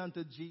looking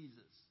unto Jesus.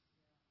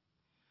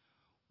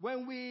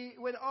 When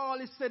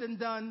all is said and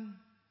done,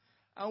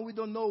 and we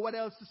don't know what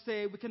else to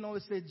say, we can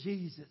only say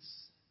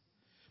Jesus.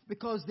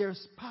 Because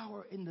there's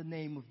power in the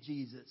name of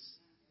Jesus.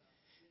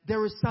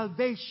 There is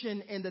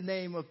salvation in the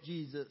name of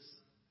Jesus.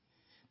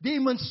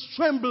 Demons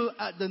tremble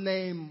at the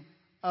name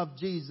of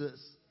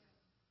Jesus.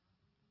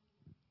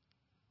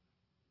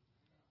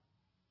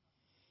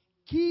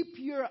 Keep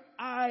your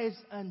eyes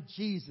on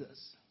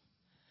Jesus.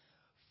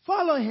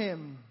 Follow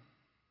him.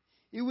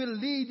 He will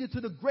lead you to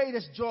the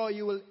greatest joy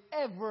you will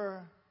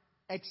ever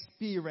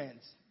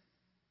experience.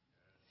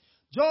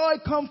 Joy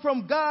comes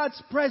from God's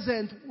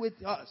presence with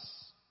us,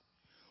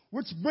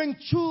 which brings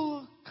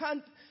true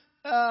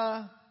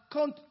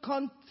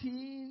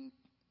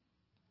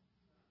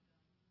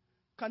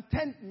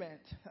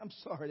contentment. I'm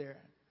sorry there.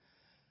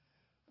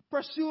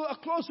 Pursue a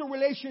closer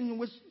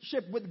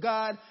relationship with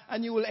God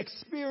and you will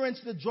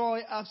experience the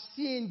joy of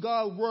seeing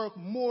God work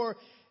more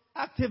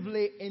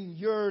actively in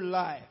your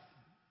life.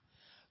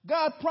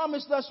 God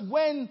promised us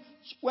when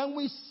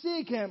we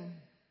seek him,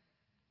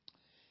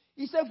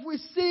 he said if we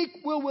seek,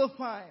 we will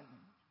find.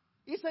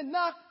 He said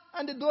knock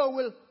and the door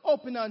will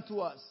open unto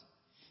us.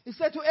 He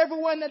said to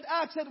everyone that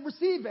asks it,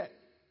 receive it.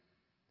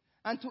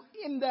 And to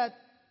him that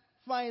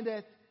find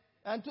it,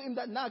 and to him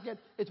that knock it,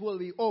 it will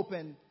be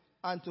opened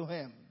unto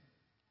him.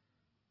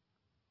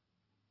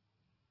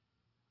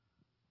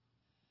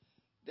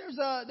 There's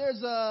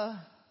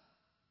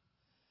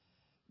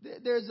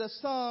a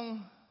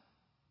song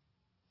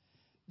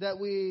that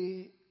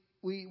we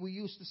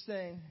used to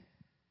sing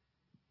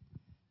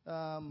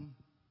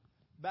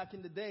back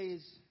in the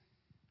days,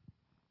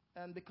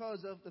 and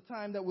because of the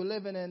time that we're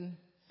living in,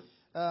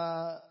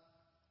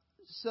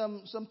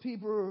 some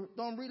people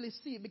don't really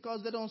see it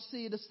because they don't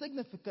see the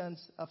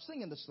significance of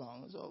singing the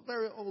song. It's a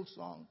very old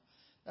song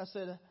that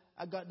said,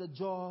 I got the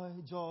joy,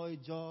 joy,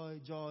 joy,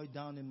 joy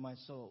down in my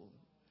soul.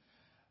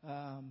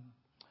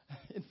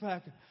 In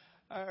fact,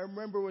 I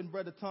remember when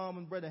Brother Tom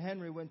and Brother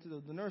Henry went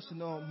to the nursing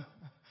home,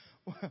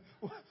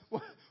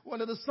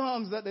 one of the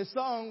songs that they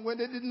sung when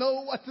they didn't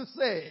know what to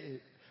say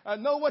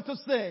and know what to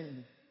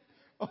sing.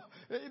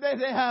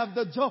 They have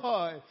the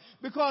joy.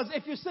 Because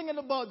if you're singing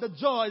about the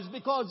joy, it's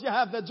because you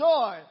have the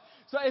joy.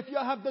 So if you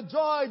have the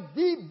joy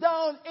deep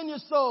down in your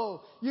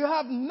soul, you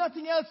have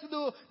nothing else to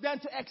do than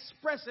to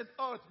express it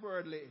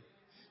outwardly.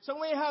 So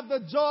when you have the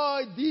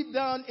joy deep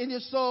down in your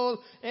soul,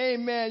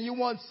 amen, you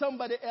want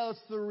somebody else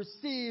to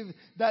receive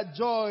that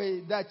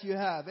joy that you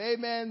have.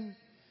 Amen.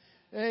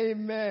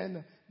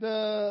 Amen.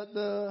 I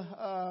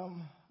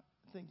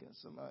think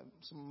some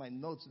of my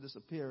notes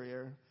disappear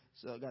here.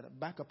 So I got a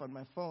backup on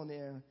my phone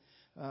here.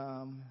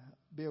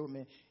 Bear with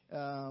me.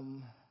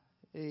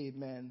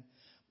 Amen.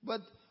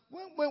 But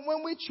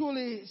when we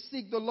truly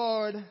seek the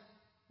Lord,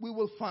 we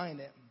will find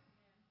him.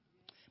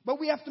 But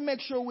we have to make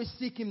sure we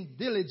seek him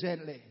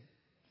diligently.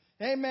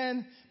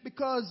 Amen.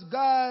 Because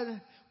God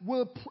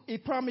he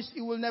promised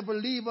he will never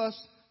leave us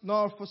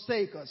nor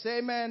forsake us.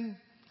 Amen.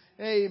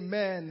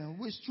 Amen.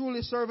 We're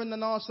truly serving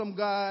an awesome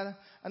God,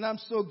 and I'm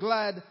so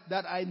glad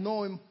that I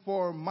know him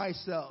for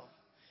myself.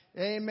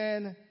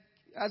 Amen.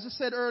 As I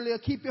said earlier,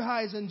 keep your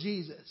eyes on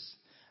Jesus.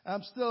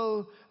 I'm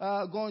still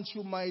going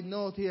through my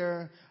note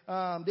here.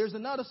 There's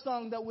another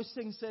song that we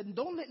sing said,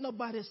 don't let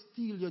nobody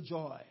steal your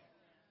joy.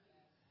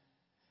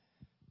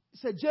 It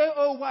said,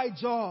 J-O-Y,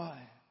 joy.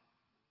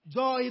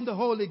 Joy in the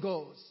Holy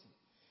Ghost.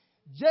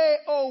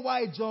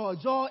 J-O-Y, joy.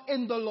 Joy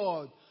in the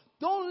Lord.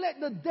 Don't let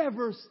the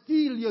devil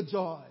steal your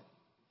joy.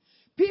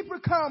 People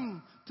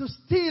come to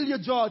steal your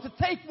joy, to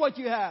take what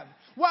you have.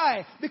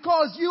 Why?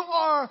 Because you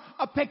are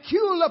a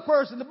peculiar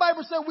person. The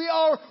Bible says we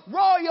are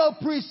royal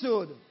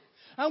priesthood.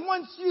 And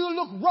once you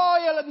look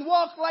royal and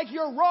walk like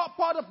you're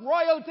part of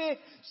royalty,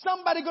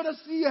 somebody going to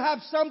see you have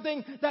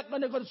something that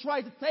they're going to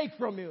try to take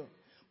from you.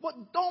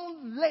 But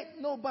don't let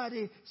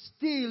nobody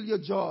steal your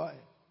joy.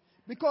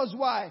 Because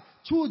why?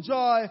 True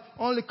joy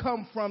only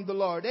comes from the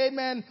Lord.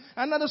 Amen.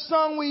 Another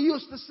song we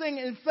used to sing.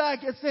 In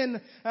fact, it's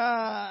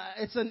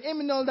an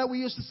hymnal that we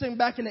used to sing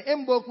back in the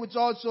hymn book, which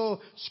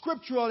also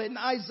scriptural in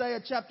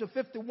Isaiah chapter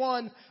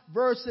 51,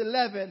 verse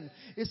 11.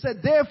 It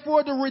said,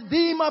 therefore the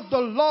Redeemer of the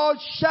Lord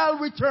shall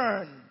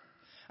return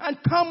and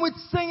come with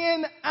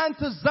singing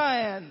unto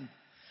Zion.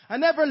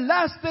 And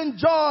everlasting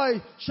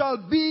joy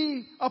shall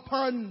be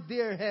upon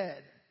their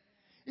head.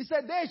 He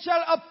said, they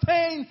shall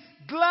obtain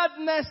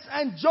gladness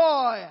and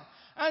joy,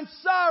 and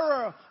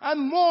sorrow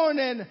and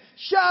mourning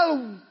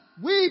shall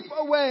weep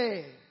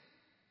away.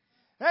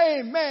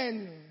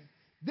 Amen.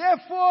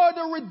 Therefore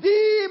the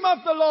redeemed of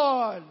the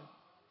Lord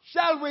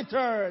shall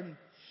return.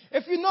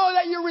 If you know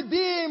that you're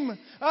redeemed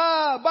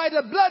by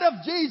the blood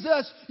of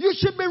Jesus, you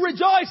should be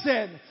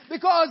rejoicing.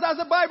 Because as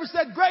the Bible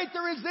said,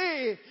 greater is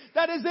He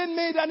that is in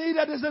me than he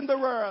that is in the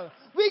world.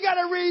 We got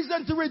a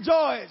reason to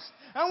rejoice.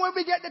 And when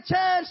we get the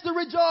chance to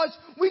rejoice,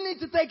 we need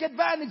to take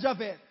advantage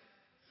of it.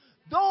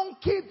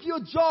 Don't keep your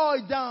joy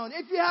down.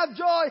 If you have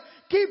joy,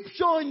 keep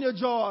showing your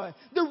joy.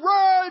 The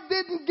world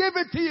didn't give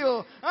it to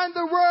you, and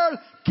the world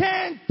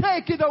can't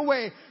take it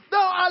away.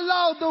 Don't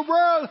allow the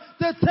world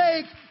to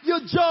take your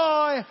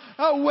joy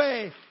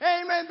away.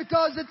 Amen.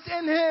 Because it's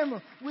in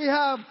Him we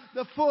have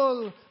the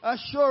full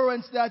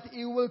assurance that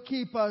He will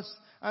keep us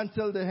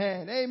until the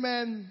end.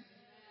 Amen.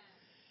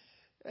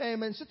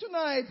 Amen. So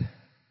tonight,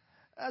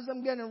 as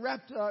I'm getting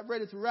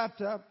ready to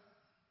wrap up,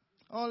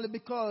 only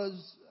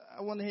because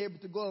I want to be able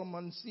to go home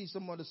and see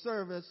some of the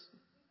service.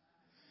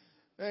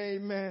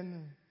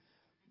 Amen.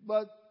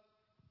 But,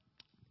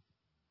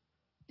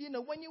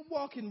 when you're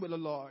walking with the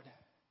Lord,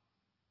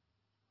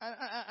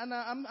 and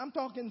I'm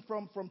talking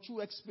from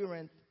true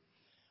experience,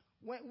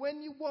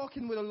 when you're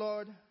walking with the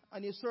Lord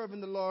and you're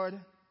serving the Lord,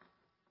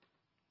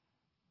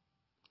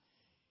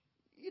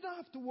 you don't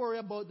have to worry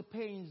about the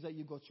pains that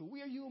you go through.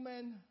 We are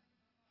human,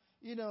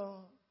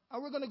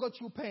 and we're going to go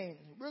through pain.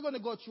 We're going to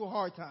go through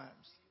hard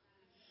times.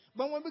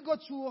 But when we go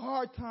through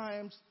hard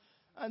times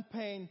and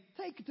pain,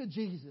 take it to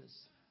Jesus.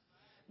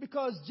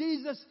 Because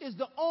Jesus is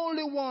the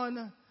only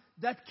one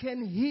that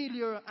can heal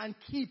you and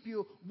keep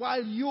you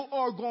while you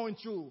are going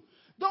through.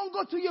 Don't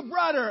go to your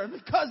brother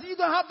because he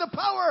don't have the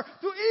power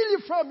to heal you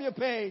from your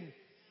pain.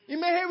 He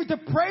may be able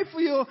to pray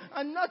for you,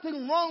 and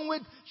nothing wrong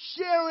with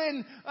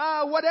sharing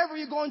whatever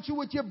you're going through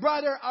with your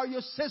brother or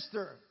your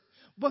sister.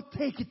 But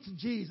take it to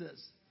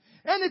Jesus.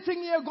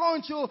 Anything you're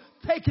going through,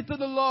 take it to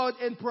the Lord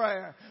in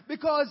prayer.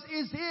 Because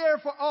He's here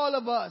for all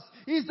of us.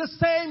 He's the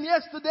same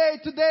yesterday,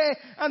 today,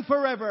 and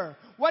forever.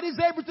 What He's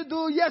able to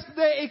do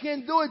yesterday, He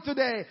can do it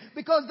today.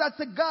 Because that's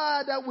the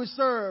God that we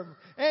serve.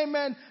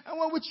 Amen. And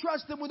when we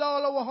trust Him with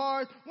all our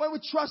heart, when we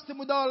trust Him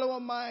with all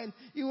our mind,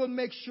 He will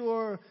make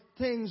sure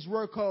things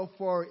work out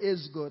for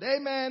His good.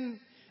 Amen.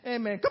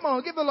 Amen. Come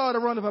on, give the Lord a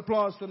round of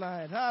applause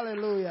tonight.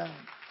 Hallelujah.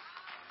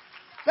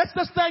 Let's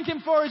just thank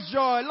Him for His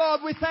joy.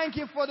 Lord, we thank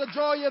You for the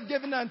joy You have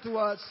given unto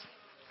us.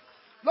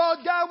 Lord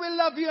God, we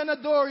love You and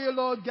adore You,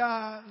 Lord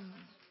God.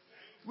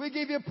 We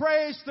give You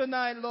praise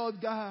tonight, Lord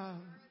God.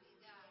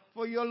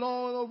 For You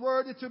alone are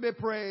worthy to be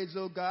praised,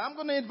 oh God. I'm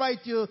going to invite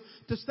you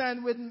to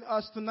stand with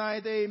us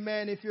tonight.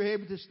 Amen. If you're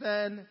able to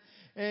stand.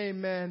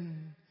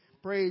 Amen.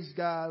 Praise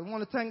God. I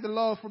want to thank the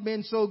Lord for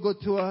being so good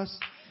to us.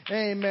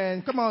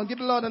 Amen. Come on, give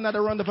the Lord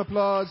another round of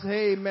applause.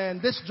 Amen.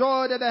 This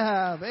joy that I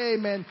have.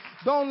 Amen.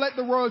 Don't let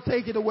the world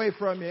take it away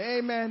from you.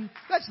 Amen.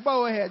 Let's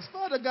bow our heads.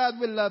 Father God,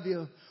 we love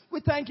You. We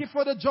thank You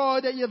for the joy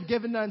that You have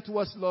given unto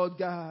us, Lord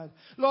God.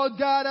 Lord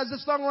God, as the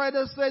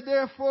songwriter said,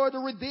 therefore the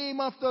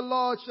Redeemer of the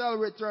Lord shall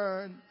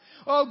return.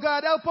 Oh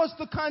God, help us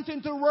to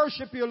continue to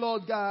worship You,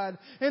 Lord God,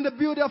 in the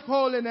beauty of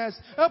holiness.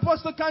 Help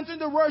us to continue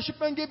to worship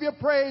and give You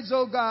praise,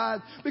 oh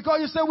God,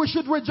 because You said we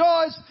should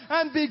rejoice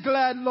and be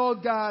glad,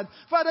 Lord God.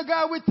 Father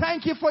God, we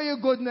thank You for Your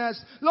goodness.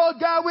 Lord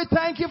God, we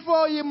thank You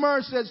for Your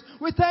mercies.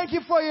 We thank You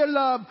for Your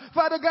love.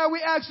 Father God,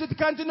 we ask You to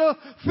continue to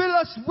fill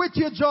us with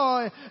Your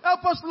joy.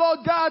 Help us,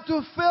 Lord God,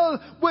 to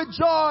fill with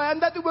joy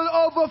and that it will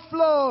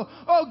overflow.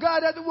 Oh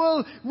God, that it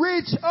will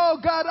reach, oh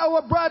God,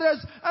 our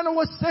brothers and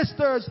our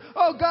sisters.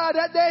 Oh God,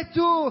 that they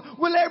too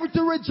will able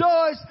to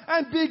rejoice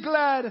and be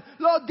glad.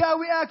 Lord God,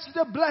 we ask You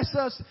to bless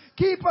us.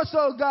 Keep us,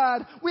 oh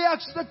God. We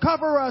ask You to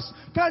cover us.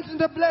 Continue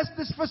to bless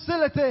this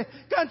facility.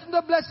 Continue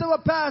to bless our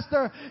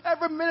pastor,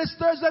 every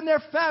ministers and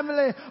their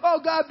family. Oh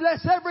God,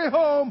 bless every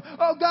home.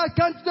 Oh God,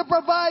 continue to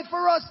provide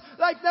for us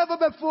like never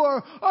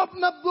before.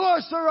 Open up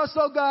doors for us,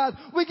 oh God.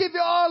 We give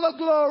You all the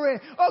glory.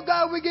 Oh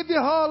God, we give You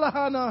all the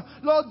honor.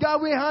 Lord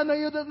God, we honor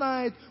You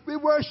tonight. We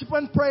worship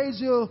and praise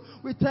You.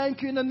 We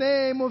thank You in the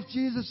name of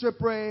Jesus, we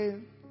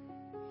pray.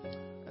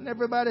 And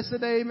everybody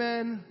said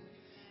amen.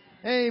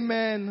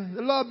 Amen.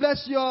 The Lord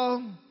bless you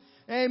all.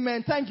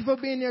 Amen. Thank you for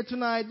being here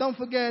tonight. Don't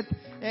forget,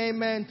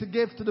 amen, to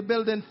give to the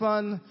building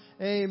fund.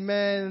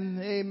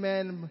 Amen.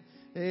 Amen.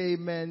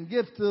 Amen.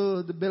 Give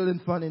to the building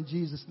fund in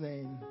Jesus'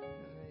 name.